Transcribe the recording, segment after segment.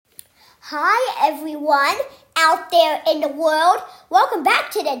Hi, everyone out there in the world. Welcome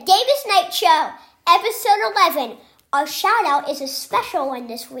back to the Davis Knight Show, episode 11. Our shout-out is a special one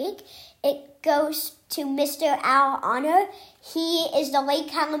this week. It goes to Mr. Al Honor. He is the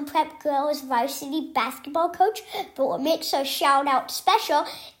Lake Highland Prep Girls varsity basketball coach. But what makes our shout-out special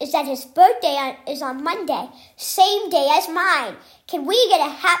is that his birthday is on Monday, same day as mine. Can we get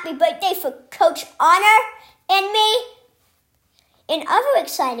a happy birthday for Coach Honor and me? In other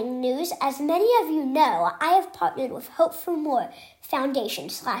exciting news, as many of you know, I have partnered with Hope for More Foundation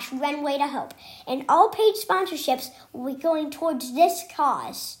 / Runway to Hope, and all paid sponsorships will be going towards this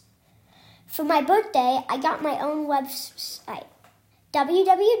cause. For my birthday, I got my own website,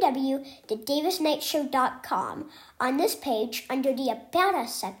 www.thedavisknightshow.com. On this page, under the About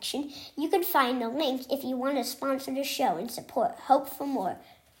Us section, you can find the link if you want to sponsor the show and support Hope for More.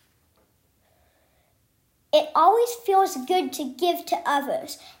 It always feels good to give to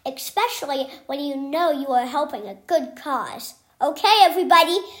others, especially when you know you are helping a good cause. Okay,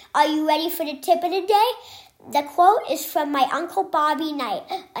 everybody, are you ready for the tip of the day? The quote is from my Uncle Bobby Knight,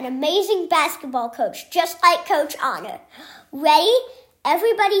 an amazing basketball coach, just like Coach Honor. Ready?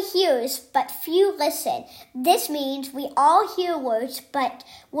 Everybody hears, but few listen. This means we all hear words, but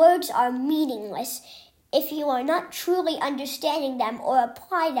words are meaningless if you are not truly understanding them or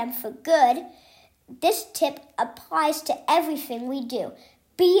apply them for good. This tip applies to everything we do.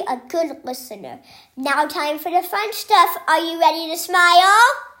 Be a good listener. Now time for the fun stuff. Are you ready to smile?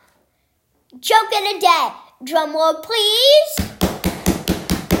 Joke of the day. Drum roll, please.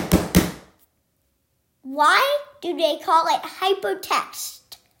 Why do they call it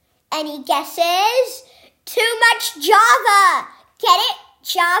hypertext? Any guesses? Too much Java. Get it?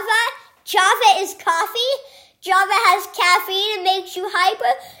 Java? Java is coffee. Java has caffeine and makes you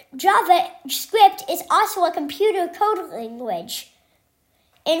hyper. JavaScript is also a computer code language.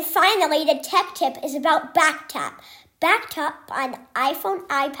 And finally, the tech tip is about BackTap. BackTap on iPhone,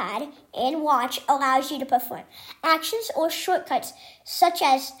 iPad, and watch allows you to perform actions or shortcuts such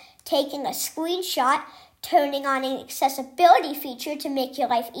as taking a screenshot, turning on an accessibility feature to make your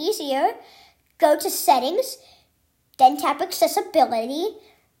life easier, go to settings, then tap accessibility,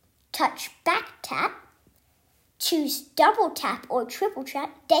 touch BackTap, choose double tap or triple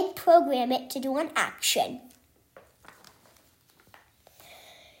tap, then program it to do an action.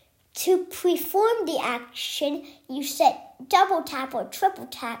 To perform the action, you set double tap or triple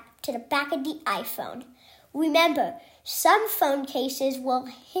tap to the back of the iPhone. Remember, some phone cases will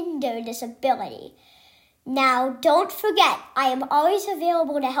hinder this ability. Now, don't forget, I am always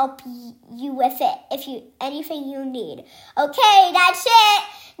available to help you with it if anything you need. Okay, that's it.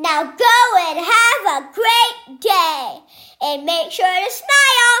 Now go and have a great day. And make sure to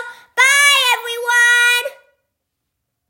smile. Bye, everyone.